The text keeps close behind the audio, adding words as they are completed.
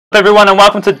Hello everyone and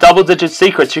welcome to Double Digit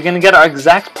Secrets. You're going to get our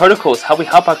exact protocols, how we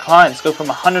help our clients go from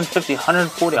 150,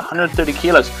 140, 130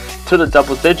 kilos to the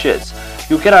double digits.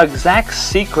 You'll get our exact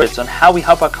secrets on how we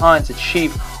help our clients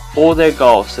achieve all their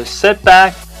goals. So sit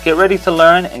back, get ready to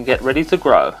learn, and get ready to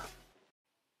grow.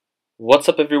 What's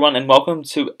up everyone and welcome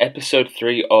to episode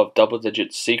 3 of Double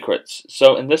Digit Secrets.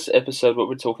 So in this episode what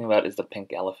we're talking about is the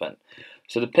pink elephant.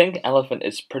 So the pink elephant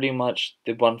is pretty much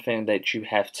the one thing that you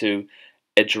have to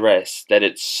address, that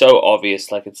it's so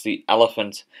obvious, like it's the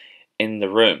elephant in the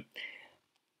room.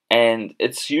 And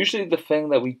it's usually the thing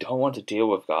that we don't want to deal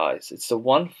with, guys. It's the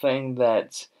one thing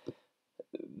that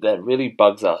really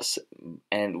bugs us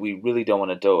and we really don't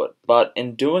want to do it. But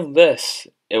in doing this,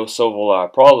 it will solve all our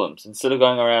problems. Instead of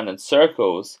going around in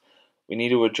circles, we need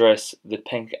to address the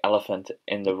pink elephant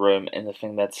in the room and the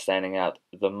thing that's standing out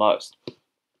the most.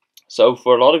 So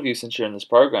for a lot of you, since you're in this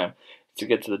program, to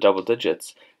get to the double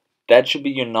digits, that should be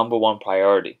your number one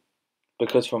priority,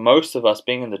 because for most of us,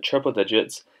 being in the triple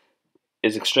digits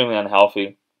is extremely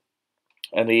unhealthy.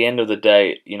 And at the end of the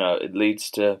day, it leads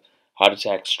to heart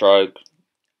attack, stroke,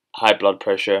 high blood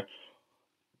pressure,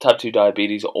 type 2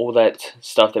 diabetes, all that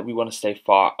stuff that we want to stay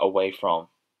far away from.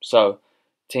 So,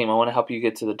 team, I want to help you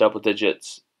get to the double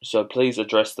digits. So please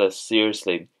address this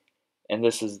seriously. And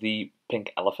this is the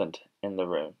pink elephant in the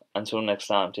room. Until next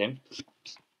time, team.